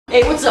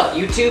Hey, what's up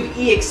YouTube?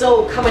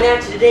 EXO coming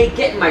at you today,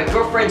 getting my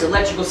girlfriend's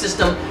electrical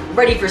system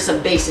ready for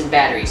some bass and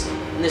batteries.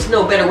 And there's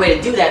no better way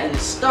to do that than to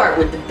start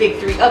with the Big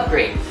 3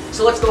 upgrade.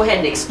 So let's go ahead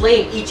and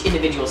explain each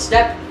individual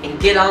step and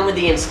get on with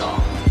the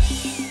install.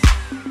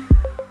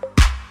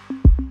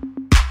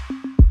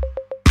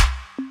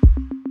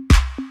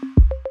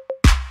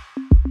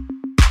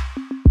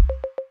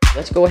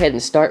 Let's go ahead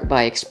and start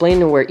by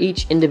explaining where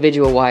each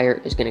individual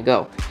wire is going to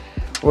go.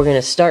 We're going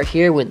to start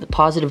here with the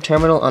positive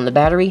terminal on the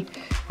battery,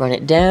 run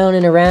it down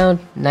and around,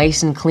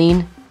 nice and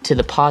clean, to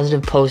the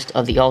positive post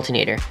of the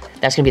alternator.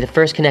 That's going to be the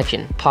first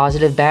connection,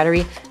 positive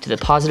battery to the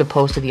positive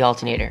post of the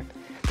alternator.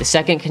 The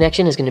second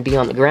connection is going to be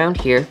on the ground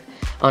here,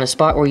 on a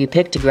spot where you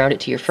pick to ground it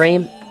to your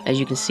frame. As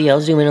you can see, I'll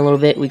zoom in a little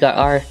bit, we got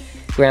our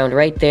ground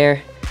right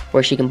there,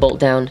 where she can bolt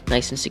down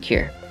nice and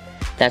secure.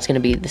 That's going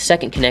to be the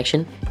second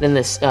connection. Then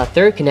this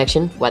third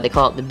connection, why they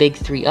call it the Big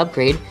 3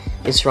 upgrade,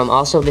 is from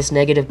also this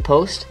negative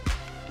post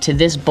to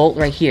this bolt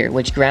right here,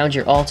 which grounds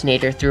your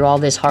alternator through all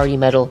this hardy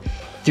metal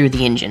through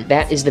the engine.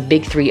 That is the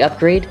Big 3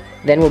 upgrade.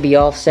 Then we'll be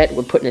all set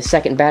with putting a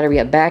second battery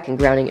up back and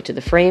grounding it to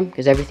the frame,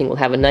 because everything will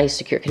have a nice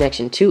secure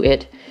connection to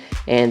it,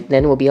 and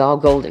then we'll be all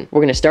golden. We're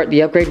going to start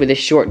the upgrade with this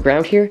short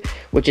ground here,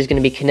 which is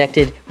going to be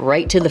connected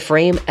right to the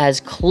frame, as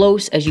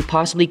close as you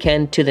possibly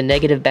can to the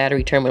negative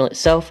battery terminal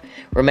itself.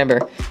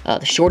 Remember,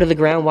 the shorter the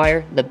ground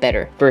wire, the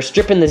better. For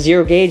stripping the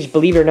 0 gauge,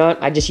 believe it or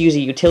not, I just use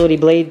a utility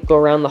blade, go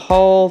around the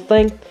whole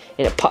thing,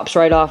 and it pops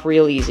right off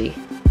real easy.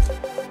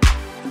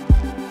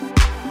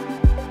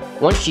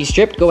 Once she's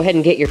stripped, go ahead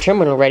and get your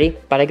terminal ready,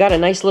 but I got a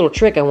nice little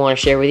trick I want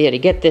to share with you to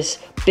get this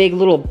big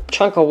little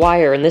chunk of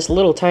wire in this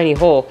little tiny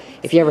hole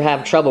if you ever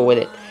have trouble with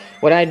it.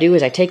 What I do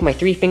is I take my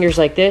 3 fingers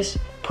like this,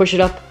 push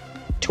it up,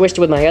 twist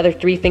with my other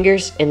 3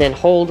 fingers, and then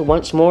hold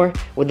once more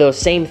with those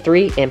same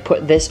 3 and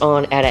put this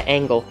on at an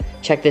angle.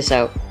 Check this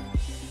out.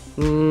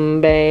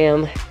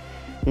 Bam.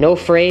 No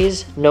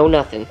phrase, no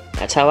nothing.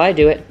 That's how I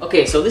do it.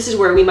 Okay, so this is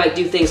where we might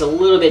do things a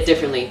little bit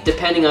differently,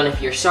 depending on if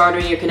you're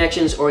soldering your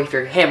connections or if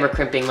you're hammer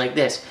crimping like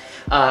this.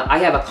 I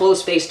have a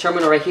closed face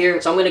terminal right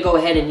here, so I'm going to go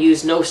ahead and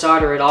use no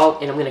solder at all,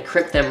 and I'm going to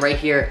crimp them right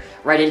here,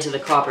 right into the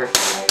copper.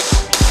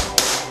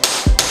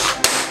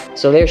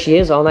 So there she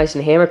is, all nice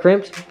and hammer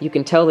crimped. You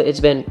can tell that it's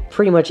been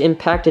pretty much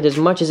impacted as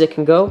much as it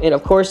can go. And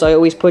of course, I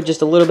always put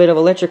just a little bit of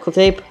electrical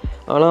tape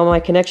on all my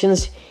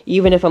connections,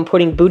 even if I'm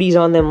putting booties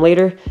on them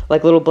later,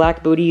 like little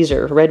black booties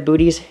or red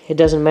booties, it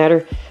doesn't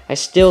matter. I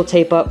still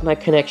tape up my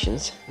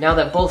connections. Now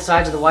that both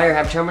sides of the wire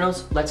have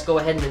terminals, let's go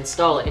ahead and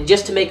install it. And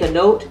just to make a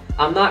note,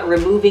 I'm not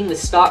removing the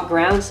stock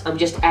grounds, I'm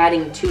just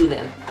adding to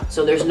them.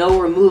 So there's no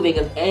removing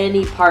of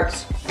any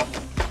parts.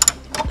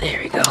 There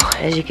we go.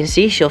 As you can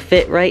see, she'll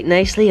fit right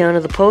nicely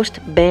onto the post.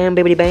 Bam,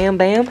 bibbidi bam,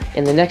 bam.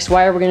 And the next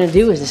wire we're gonna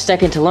do is the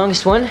second to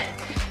longest one,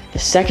 the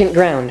second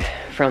ground.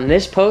 From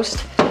this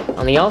post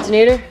on the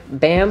alternator,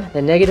 bam,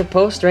 the negative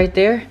post right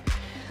there,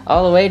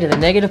 all the way to the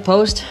negative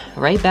post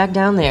right back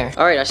down there.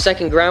 All right, our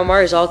second ground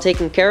wire is all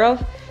taken care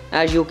of.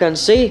 As you can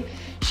see,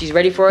 she's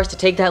ready for us to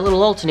take that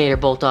little alternator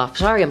bolt off.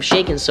 Sorry I'm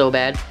shaking so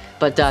bad.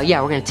 But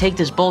yeah, we're gonna take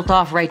this bolt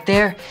off right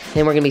there,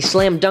 and we're gonna be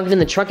slam dunking in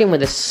the trucking with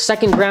the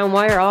second ground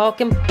wire all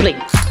complete.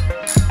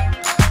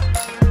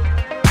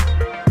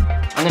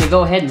 I'm gonna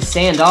go ahead and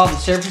sand all the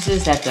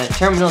surfaces that the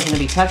terminal is gonna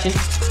be touching.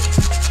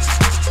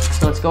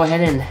 So let's go ahead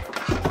and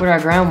put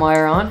our ground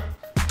wire on,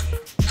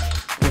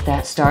 get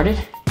that started,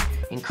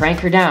 and crank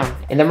her down.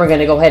 And then we're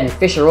gonna go ahead and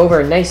fish her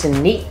over nice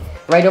and neat,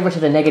 right over to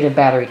the negative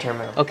battery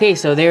terminal. Okay,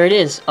 so there it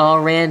is,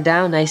 all ran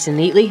down nice and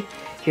neatly.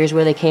 Here's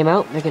where they came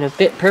out. They're gonna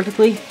fit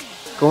perfectly,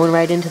 going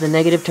right into the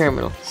negative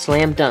terminal.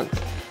 Slam dunk.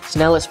 So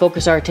now let's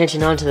focus our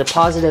attention onto the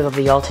positive of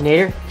the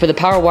alternator. For the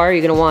power wire,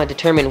 you're gonna want to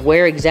determine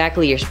where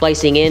exactly you're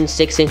splicing in,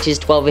 6 inches,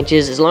 12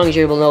 inches. As long as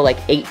you're below like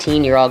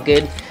 18, you're all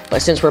good.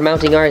 But since we're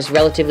mounting ours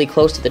relatively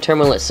close to the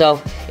terminal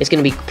itself, it's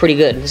gonna be pretty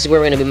good. This is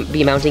where we're gonna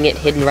be mounting it,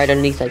 hidden right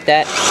underneath like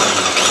that.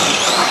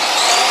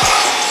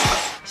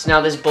 So now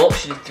this bolt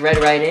should thread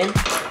right in.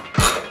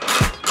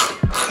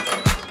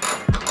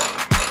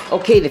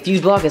 Okay, the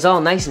fuse block is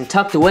all nice and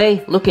tucked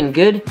away, looking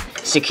good.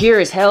 Secure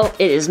as hell,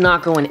 it is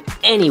not going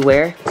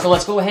anywhere. So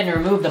let's go ahead and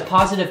remove the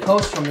positive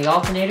post from the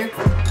alternator.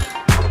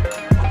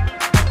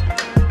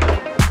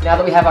 Now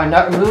that we have our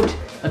nut removed,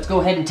 let's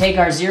go ahead and take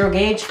our 0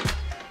 gauge,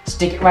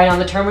 stick it right on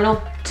the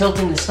terminal,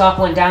 tilting the stock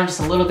one down just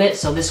a little bit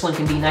so this one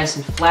can be nice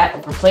and flat.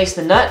 Replace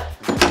the nut,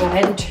 go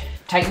ahead and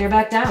tighten her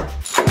back down.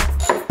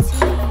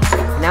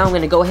 Now I'm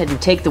gonna go ahead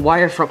and take the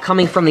wire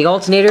coming from the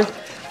alternator,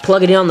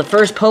 plug it in on the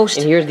first post,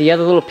 and here's the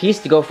other little piece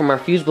to go from our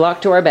fuse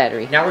block to our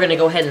battery. Now we're gonna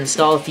go ahead and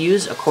install a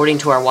fuse according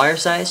to our wire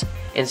size,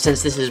 and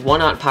since this is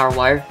 1/aught power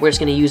wire, we're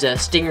just gonna use a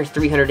Stinger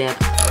 300 amp.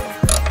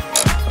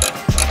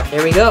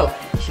 There we go.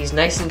 She's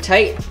nice and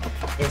tight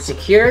and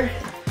secure.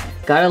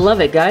 Gotta love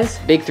it, guys.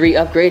 Big 3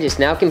 upgrade is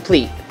now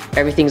complete.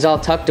 Everything's all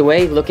tucked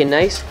away, looking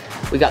nice.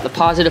 We got the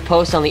positive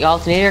post on the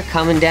alternator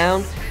coming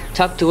down,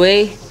 tucked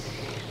away,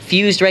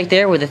 fused right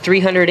there with a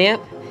 300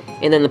 amp,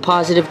 and then the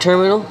positive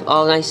terminal,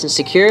 all nice and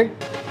secure.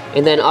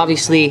 And then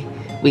obviously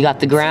we got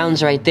the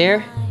grounds right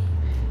there.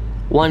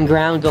 1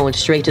 ground going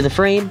straight to the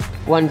frame,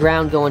 1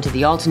 ground going to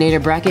the alternator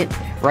bracket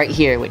right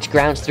here, which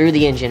grounds through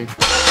the engine.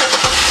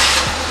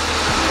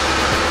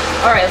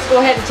 Alright, let's go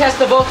ahead and test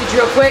the voltage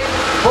real quick.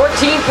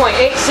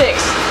 14.86.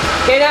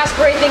 Can't ask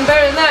for anything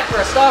better than that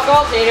for a stock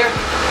alternator.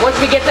 Once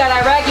we get that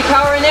Iraqi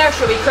power in there,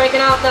 she'll be cranking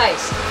out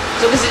nice.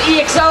 So this is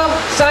EXO,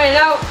 signing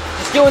out,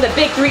 just doing the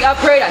Big 3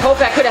 upgrade. I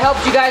hope that could have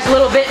helped you guys a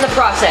little bit in the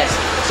process.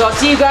 So I'll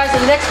see you guys in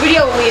the next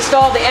video when we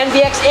install the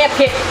NVX amp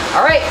kit.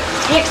 Alright,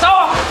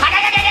 EXO!